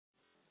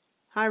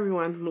Hi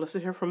everyone, Melissa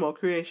here from Mo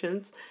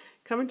Creations,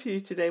 coming to you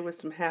today with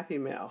some Happy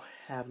Mail.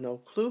 Have no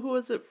clue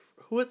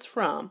who it's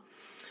from,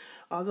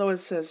 although it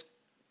says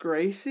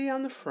Gracie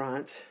on the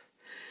front.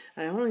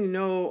 I only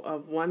know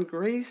of one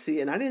Gracie,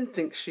 and I didn't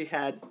think she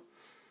had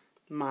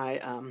my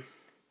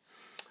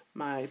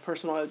my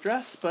personal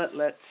address. But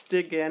let's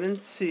dig in and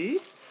see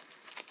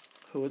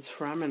who it's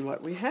from and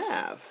what we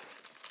have.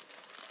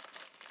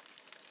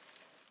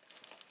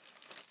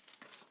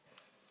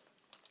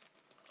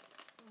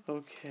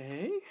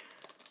 Okay.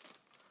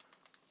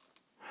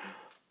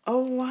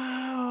 Oh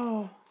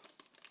wow!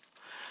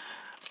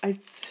 I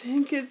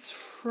think it's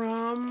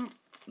from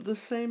the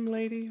same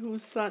lady who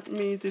sent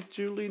me the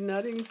Julie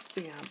Nutting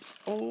stamps.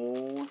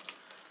 Oh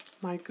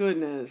my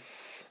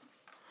goodness.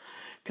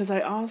 Because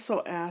I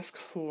also asked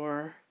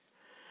for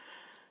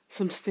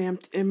some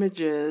stamped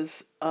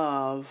images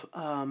of,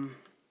 oh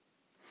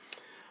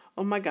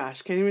my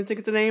gosh, can't even think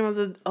of the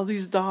name of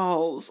these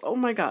dolls. Oh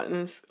my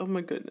goodness. Oh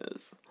my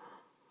goodness.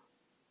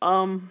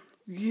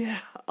 Yeah.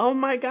 Oh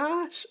my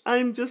gosh.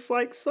 I'm just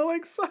like so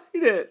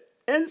excited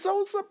and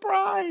so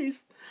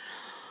surprised.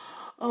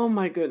 Oh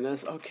my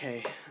goodness.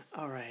 Okay.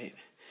 All right.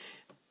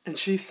 And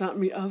she sent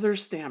me other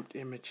stamped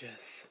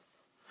images.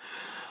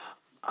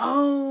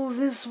 Oh,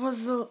 this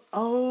was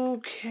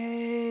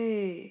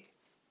okay.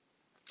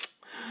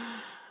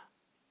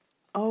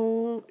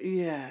 Oh,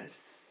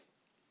 yes.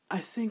 I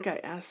think I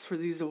asked for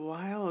these a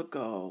while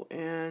ago,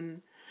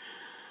 and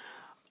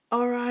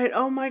all right.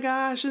 Oh my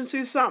gosh, and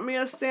she sent me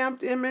a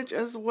stamped image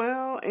as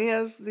well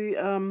as the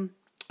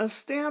a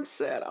stamp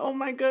set. Oh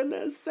my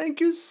goodness.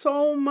 Thank you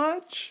so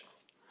much.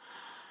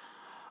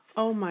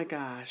 Oh my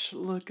gosh,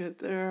 look at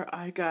there.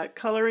 I got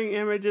coloring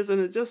images,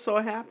 and it just so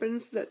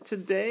happens that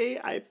today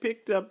I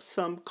picked up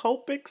some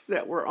Copics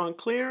that were on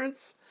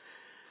clearance.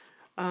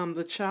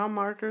 The child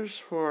markers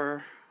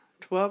for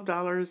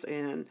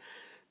 $12.99.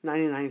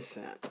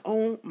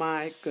 Oh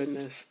my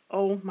goodness.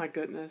 Oh my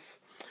goodness.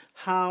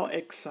 How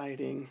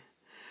exciting.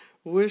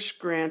 Wish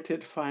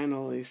granted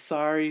finally.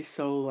 Sorry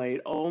so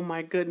late. Oh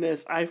my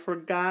goodness. I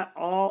forgot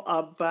all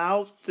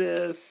about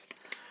this.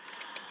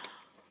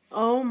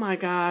 Oh my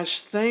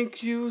gosh,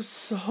 thank you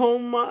so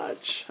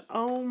much.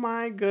 Oh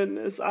my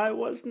goodness, I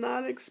was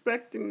not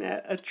expecting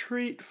that. A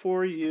treat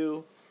for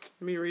you.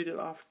 Let me read it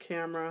off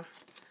camera.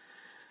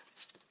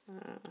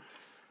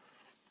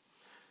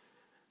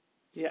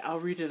 Yeah, I'll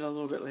read it a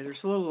little bit later.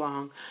 It's a little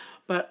long.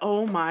 But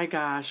oh my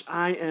gosh,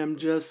 I am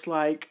just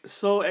like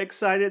so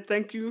excited.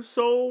 Thank you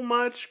so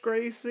much,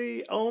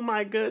 Gracie. Oh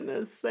my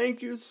goodness,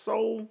 thank you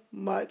so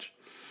much.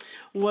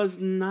 Was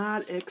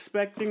not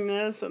expecting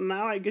this, and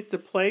now I get to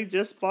play.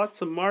 Just bought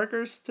some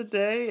markers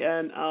today,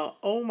 and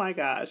oh my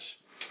gosh,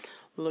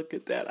 look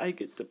at that. I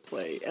get to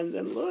play, and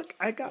then look,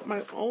 I got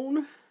my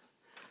own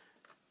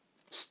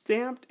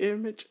stamped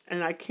image,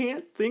 and I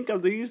can't think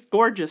of these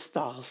gorgeous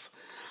dolls.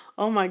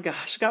 Oh my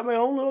gosh, got my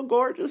own little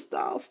gorgeous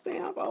doll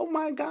stamp. Oh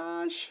my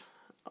gosh.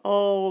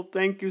 Oh,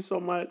 thank you so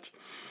much.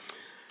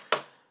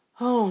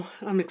 Oh,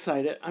 I'm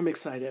excited. I'm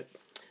excited.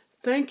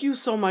 Thank you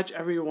so much,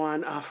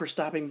 everyone, for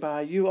stopping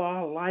by. You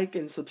all like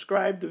and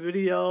subscribe the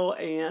video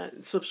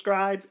and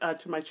subscribe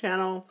to my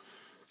channel.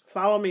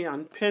 Follow me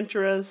on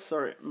Pinterest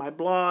or my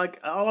blog.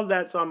 All of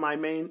that's on my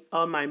main.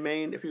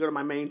 If you go to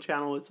my main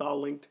channel, it's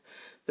all linked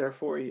there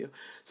for you.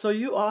 So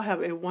you all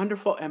have a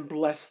wonderful and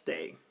blessed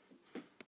day.